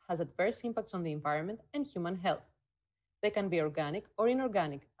micropollutants has adverse impacts on the environment and human health. They can be organic or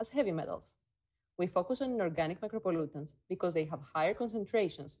inorganic as heavy metals. We focus on inorganic micropollutants because they have higher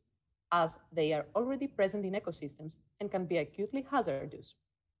concentrations, as they are already present in ecosystems and can be acutely hazardous.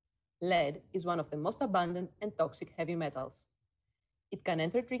 Lead is one of the most abundant and toxic heavy metals. It can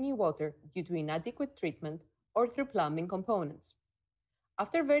enter drinking water due to inadequate treatment or through plumbing components.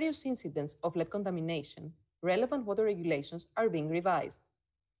 After various incidents of lead contamination, relevant water regulations are being revised.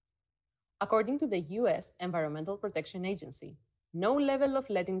 According to the US Environmental Protection Agency, no level of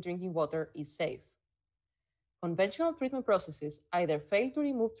lead in drinking water is safe. Conventional treatment processes either fail to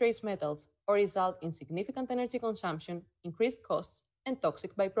remove trace metals or result in significant energy consumption, increased costs, and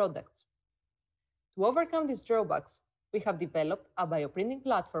toxic byproducts. To overcome these drawbacks, we have developed a bioprinting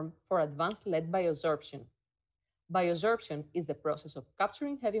platform for advanced lead biosorption. Biosorption is the process of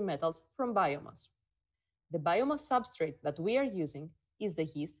capturing heavy metals from biomass. The biomass substrate that we are using is the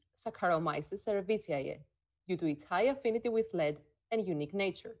yeast Saccharomyces cerevisiae, due to its high affinity with lead and unique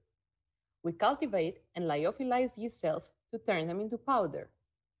nature. We cultivate and lyophilize yeast cells to turn them into powder.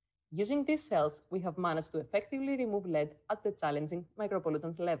 Using these cells, we have managed to effectively remove lead at the challenging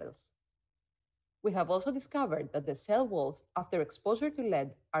micropollutants levels. We have also discovered that the cell walls after exposure to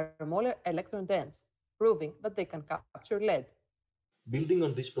lead are more electron dense, proving that they can capture lead. Building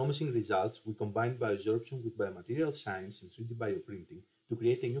on these promising results, we combined biosorption with biomaterial science and 3D bioprinting to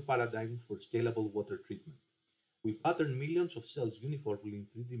create a new paradigm for scalable water treatment. We pattern millions of cells uniformly in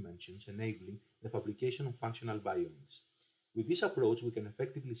 3 dimensions, enabling the fabrication of functional bioinks. With this approach, we can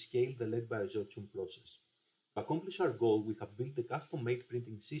effectively scale the lead biosorption process. To accomplish our goal, we have built a custom-made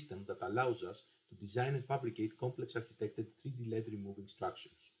printing system that allows us to design and fabricate complex architected 3D lead removing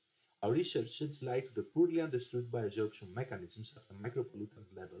structures. Our research sheds light to the poorly understood biosorption mechanisms at the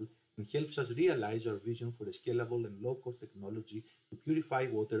micropollutant level and helps us realize our vision for a scalable and low-cost technology to purify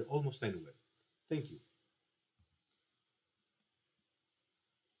water almost anywhere. Thank you.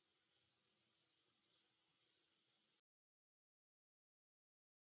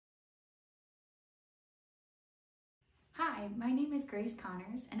 Hi, my name is Grace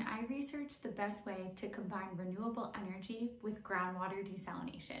Connors, and I researched the best way to combine renewable energy with groundwater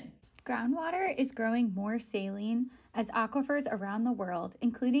desalination. Groundwater is growing more saline as aquifers around the world,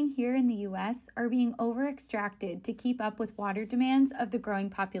 including here in the US, are being over-extracted to keep up with water demands of the growing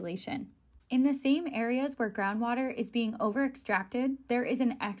population. In the same areas where groundwater is being over-extracted, there is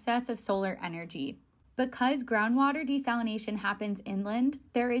an excess of solar energy. Because groundwater desalination happens inland,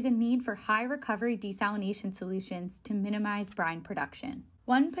 there is a need for high recovery desalination solutions to minimize brine production.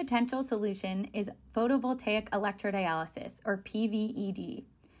 One potential solution is photovoltaic electrodialysis, or PVED.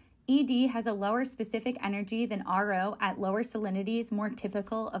 ED has a lower specific energy than RO at lower salinities more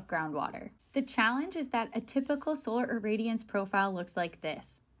typical of groundwater. The challenge is that a typical solar irradiance profile looks like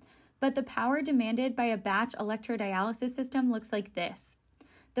this, but the power demanded by a batch electrodialysis system looks like this.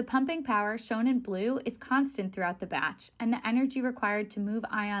 The pumping power, shown in blue, is constant throughout the batch, and the energy required to move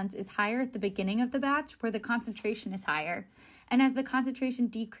ions is higher at the beginning of the batch, where the concentration is higher, and as the concentration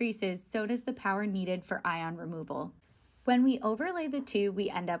decreases, so does the power needed for ion removal. When we overlay the two, we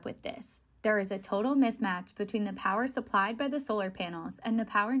end up with this. There is a total mismatch between the power supplied by the solar panels and the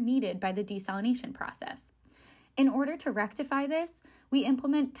power needed by the desalination process. In order to rectify this, we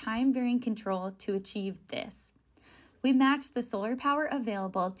implement time-varying control to achieve this. We match the solar power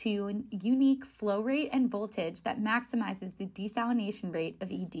available to a unique flow rate and voltage that maximizes the desalination rate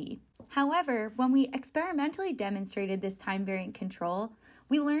of ED. However, when we experimentally demonstrated this time-variant control,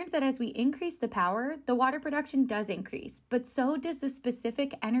 we learned that as we increase the power, the water production does increase, but so does the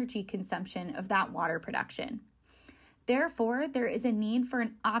specific energy consumption of that water production. Therefore, there is a need for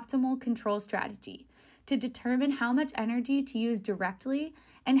an optimal control strategy to determine how much energy to use directly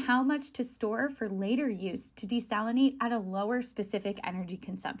and how much to store for later use to desalinate at a lower specific energy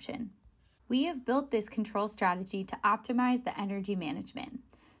consumption. We have built this control strategy to optimize the energy management.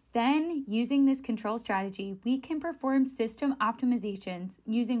 Then, using this control strategy, we can perform system optimizations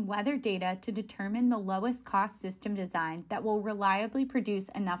using weather data to determine the lowest cost system design that will reliably produce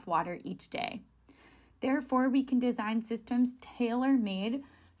enough water each day. Therefore, we can design systems tailor-made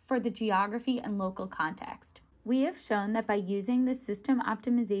for the geography and local context. We have shown that by using the system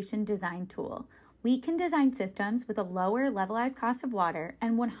optimization design tool, we can design systems with a lower levelized cost of water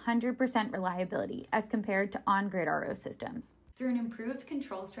and 100% reliability as compared to on-grid RO systems. Through an improved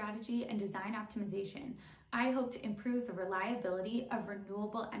control strategy and design optimization, I hope to improve the reliability of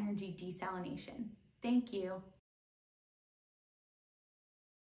renewable energy desalination. Thank you.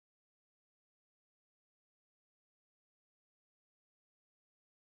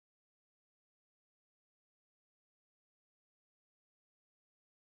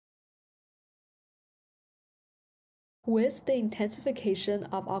 With the intensification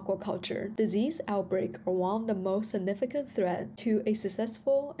of aquaculture, disease outbreak are one of the most significant threats to a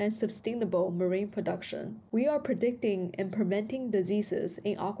successful and sustainable marine production. We are predicting and preventing diseases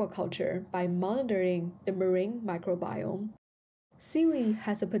in aquaculture by monitoring the marine microbiome. Seaweed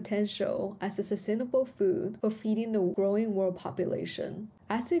has a potential as a sustainable food for feeding the growing world population.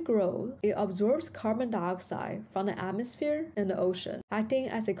 As it grows, it absorbs carbon dioxide from the atmosphere and the ocean, acting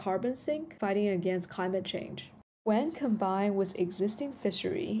as a carbon sink fighting against climate change. When combined with existing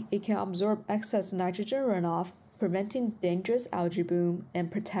fishery, it can absorb excess nitrogen runoff, preventing dangerous algae bloom,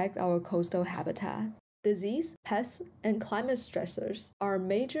 and protect our coastal habitat. Disease, pests, and climate stressors are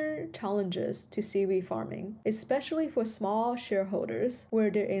major challenges to seaweed farming, especially for small shareholders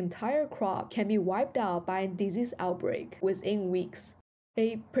where their entire crop can be wiped out by a disease outbreak within weeks.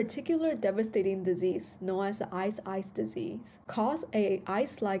 A particular devastating disease, known as the ice disease, causes an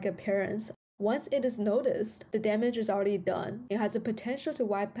ice-like appearance. Once it is noticed, the damage is already done. It has the potential to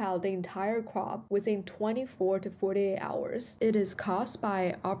wipe out the entire crop within 24 to 48 hours. It is caused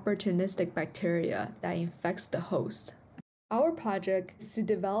by opportunistic bacteria that infects the host. Our project is to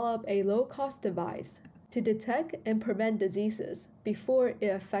develop a low-cost device to detect and prevent diseases before it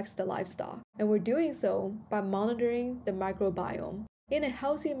affects the livestock. And we're doing so by monitoring the microbiome. In a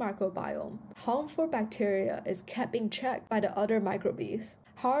healthy microbiome, harmful bacteria is kept in check by the other microbes.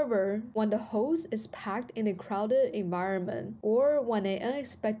 However, when the host is packed in a crowded environment or when an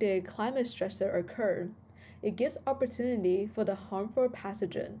unexpected climate stressor occurs, it gives opportunity for the harmful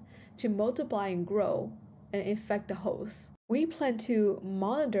pathogen to multiply and grow and infect the host. We plan to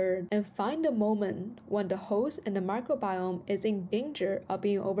monitor and find the moment when the host and the microbiome is in danger of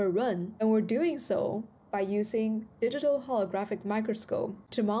being overrun, and we're doing so by using digital holographic microscope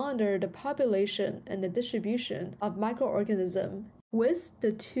to monitor the population and the distribution of microorganisms. With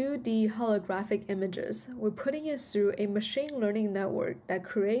the 2D holographic images, we're putting it through a machine learning network that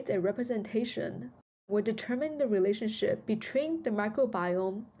creates a representation. We're determining the relationship between the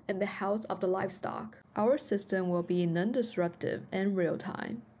microbiome and the health of the livestock. Our system will be non-disruptive and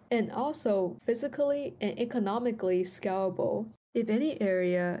real-time, and also physically and economically scalable. If any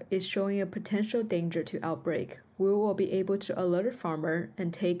area is showing a potential danger to outbreak, we will be able to alert a farmer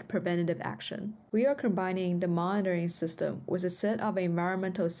and take preventative action. We are combining the monitoring system with a set of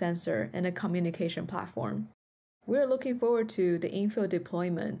environmental sensor and a communication platform. We are looking forward to the in-field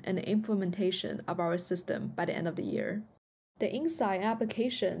deployment and the implementation of our system by the end of the year. The insight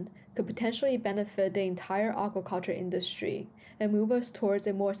application could potentially benefit the entire aquaculture industry and move us towards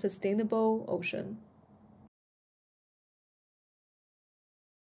a more sustainable ocean.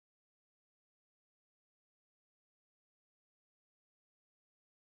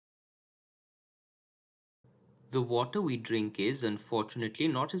 The water we drink is, unfortunately,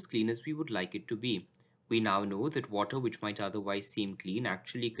 not as clean as we would like it to be. We now know that water which might otherwise seem clean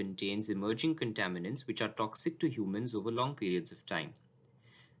actually contains emerging contaminants which are toxic to humans over long periods of time.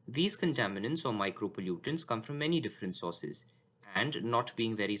 These contaminants or micropollutants come from many different sources, and, not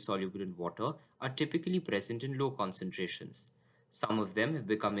being very soluble in water, are typically present in low concentrations. Some of them have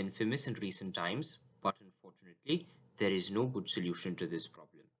become infamous in recent times, but unfortunately, there is no good solution to this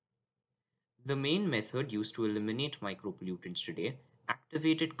problem. The main method used to eliminate micropollutants today,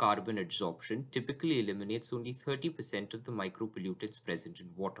 activated carbon adsorption, typically eliminates only 30% of the micropollutants present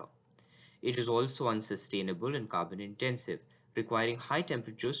in water. It is also unsustainable and carbon intensive, requiring high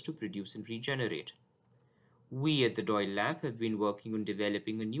temperatures to produce and regenerate. We at the Doyle Lab have been working on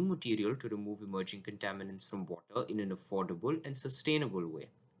developing a new material to remove emerging contaminants from water in an affordable and sustainable way.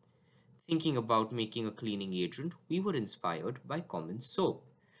 Thinking about making a cleaning agent, we were inspired by common soap.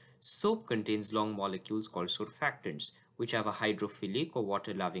 Soap contains long molecules called surfactants, which have a hydrophilic or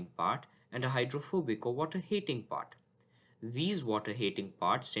water-loving part and a hydrophobic or water-hating part. These water-hating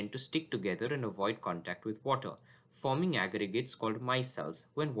parts tend to stick together and avoid contact with water, forming aggregates called micelles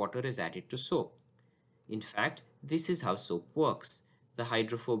when water is added to soap. In fact, this is how soap works. The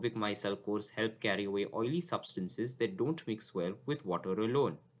hydrophobic micelle cores help carry away oily substances that don't mix well with water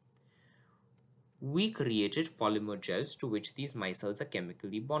alone. We created polymer gels to which these micelles are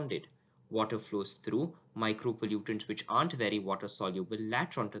chemically bonded. Water flows through, micropollutants which aren't very water soluble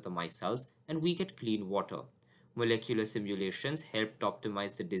latch onto the micelles, and we get clean water. Molecular simulations helped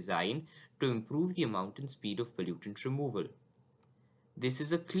optimize the design to improve the amount and speed of pollutant removal. This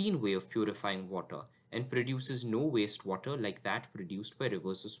is a clean way of purifying water and produces no wastewater like that produced by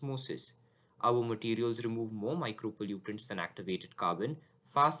reverse osmosis. Our materials remove more micropollutants than activated carbon,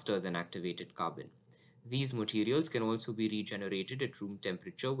 faster than activated carbon. These materials can also be regenerated at room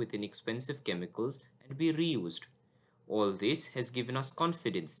temperature with inexpensive chemicals and be reused. All this has given us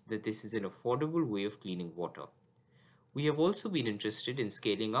confidence that this is an affordable way of cleaning water. We have also been interested in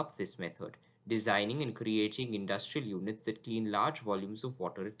scaling up this method, designing and creating industrial units that clean large volumes of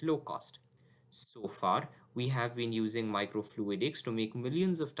water at low cost. So far, we have been using microfluidics to make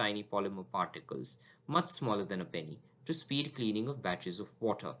millions of tiny polymer particles, much smaller than a penny, to speed cleaning of batches of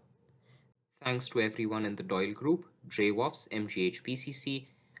water. Thanks to everyone in the Doyle Group, J-WAFS, MGHPCC,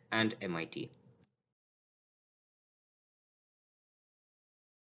 and MIT.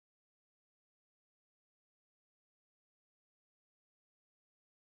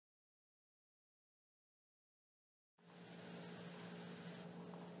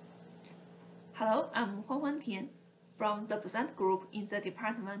 Hello, I'm Huan Tian from the Busan Group in the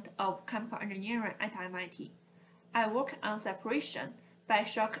Department of Chemical Engineering at MIT. I work on separation by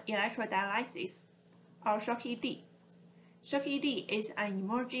shock electrodialysis, or shock ED. Shock ED is an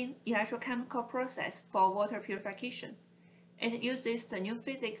emerging electrochemical process for water purification. It uses the new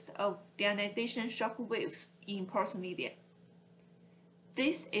physics of deionization shock waves in porous media.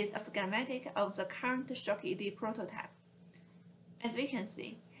 This is a schematic of the current shock ED prototype. As we can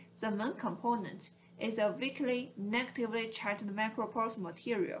see, the main component is a weakly negatively charged microporous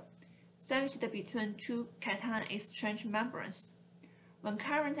material sandwiched between two cation exchange membranes. When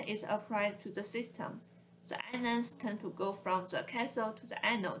current is applied to the system, the ions tend to go from the cathode to the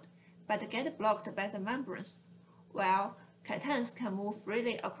anode, but get blocked by the membranes, while cations can move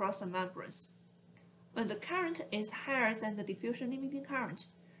freely across the membranes. When the current is higher than the diffusion limiting current,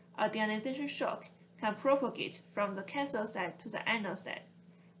 a deionization shock can propagate from the cathode side to the anode side,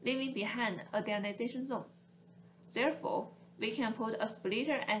 leaving behind a deionization zone. Therefore, we can put a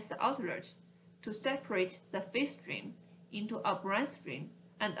splitter as the outlet to separate the feed stream into a brine stream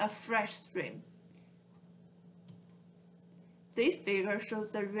and a fresh stream. This figure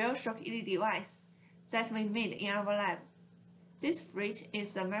shows the real shock ED device that we made in our lab. This fluid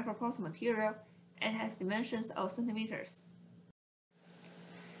is a microporous material and has dimensions of centimeters.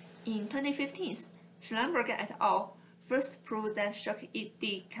 In 2015, Schellenberg et al. First proved that shock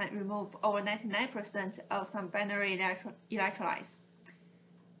ED can remove over 99% of some binary electrolytes.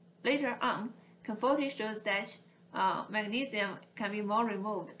 Later on, Conforti shows that magnesium can be more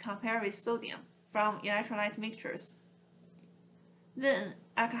removed compared with sodium from electrolyte mixtures. Then,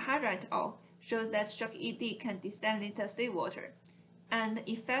 Alcahara et al. Shows that shock ED can desalinate seawater and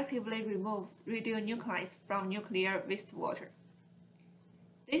effectively remove radionuclides from nuclear wastewater.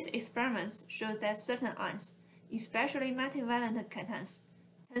 These experiments show that certain ions, especially multivalent cations,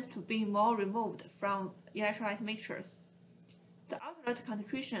 tend to be more removed from electrolyte mixtures. The outlet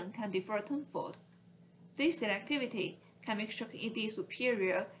concentration can differ tenfold. This selectivity can make shock ED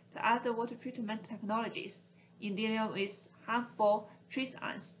superior to other water treatment technologies in dealing with harmful trace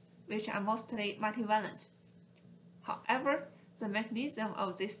ions, which are mostly multivalent. However, the mechanism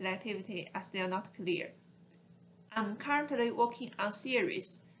of this selectivity are still not clear. I'm currently working on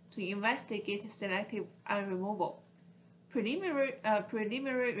theories to investigate selective ion removal.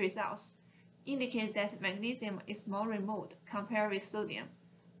 Preliminary results indicate that magnesium is more removed compared with sodium,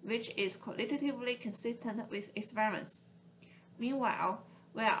 which is qualitatively consistent with experiments. Meanwhile,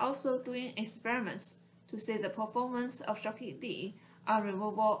 we are also doing experiments to see the performance of shock ED on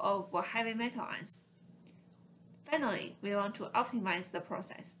removal of heavy metal ions. Finally, we want to optimize the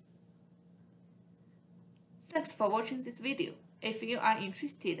process. Thanks for watching this video. If you are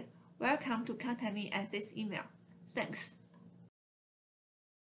interested, welcome to contact me at this email. Thanks.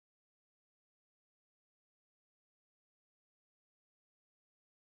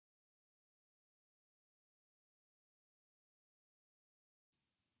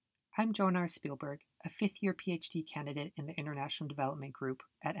 I'm Jonar Spielberg, a fifth-year PhD candidate in the International Development Group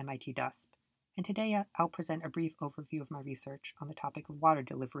at MIT DUSP, and today I'll present a brief overview of my research on the topic of water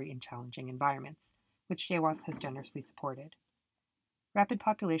delivery in challenging environments, which J-WAFS has generously supported. Rapid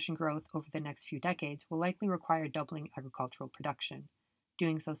population growth over the next few decades will likely require doubling agricultural production.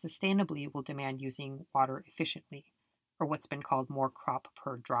 Doing so sustainably will demand using water efficiently, or what's been called more crop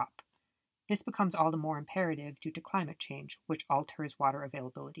per drop. This becomes all the more imperative due to climate change, which alters water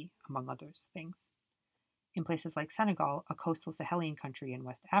availability, among other things. In places like Senegal, a coastal Sahelian country in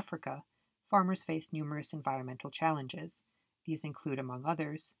West Africa, farmers face numerous environmental challenges. These include, among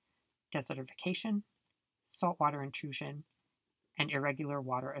others, desertification, saltwater intrusion, and irregular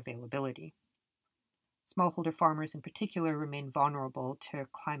water availability. Smallholder farmers in particular remain vulnerable to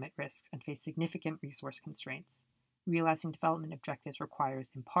climate risks and face significant resource constraints. Realizing development objectives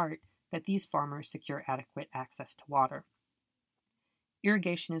requires, in part, that these farmers secure adequate access to water.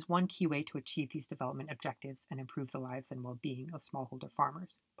 Irrigation is one key way to achieve these development objectives and improve the lives and well-being of smallholder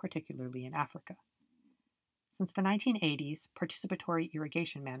farmers, particularly in Africa. Since the 1980s, participatory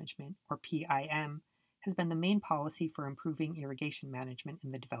irrigation management, or PIM, has been the main policy for improving irrigation management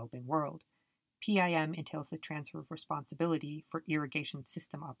in the developing world. PIM entails the transfer of responsibility for irrigation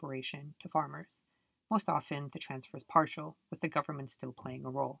system operation to farmers. Most often, the transfer is partial, with the government still playing a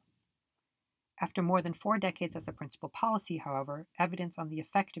role. After more than 4 decades as a principal policy, however, evidence on the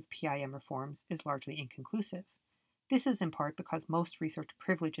effect of PIM reforms is largely inconclusive. This is in part because most research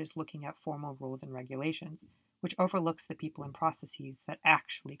privileges looking at formal rules and regulations, which overlooks the people and processes that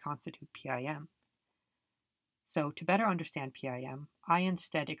actually constitute PIM. So, to better understand PIM, I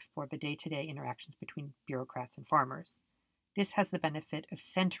instead explore the day-to-day interactions between bureaucrats and farmers. This has the benefit of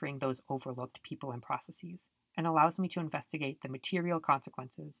centering those overlooked people and processes, and allows me to investigate the material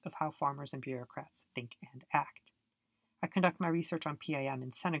consequences of how farmers and bureaucrats think and act. I conduct my research on PIM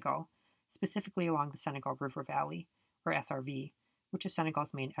in Senegal, specifically along the Senegal River Valley, or SRV, which is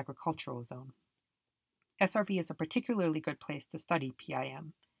Senegal's main agricultural zone. SRV is a particularly good place to study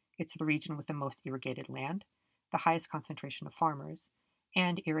PIM. It's the region with the most irrigated land, the highest concentration of farmers,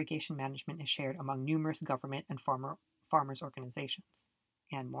 and irrigation management is shared among numerous government and farmers' organizations,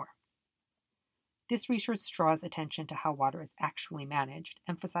 and more. This research draws attention to how water is actually managed,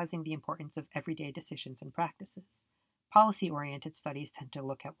 emphasizing the importance of everyday decisions and practices. Policy-oriented studies tend to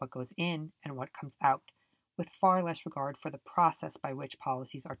look at what goes in and what comes out, with far less regard for the process by which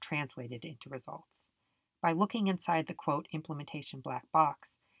policies are translated into results. By looking inside the, quote, implementation black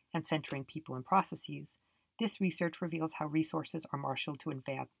box and centering people and processes, this research reveals how resources are marshaled to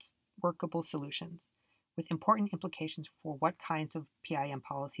advance workable solutions, with important implications for what kinds of PIM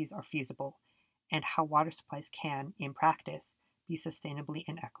policies are feasible and how water supplies can, in practice, be sustainably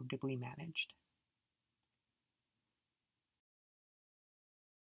and equitably managed.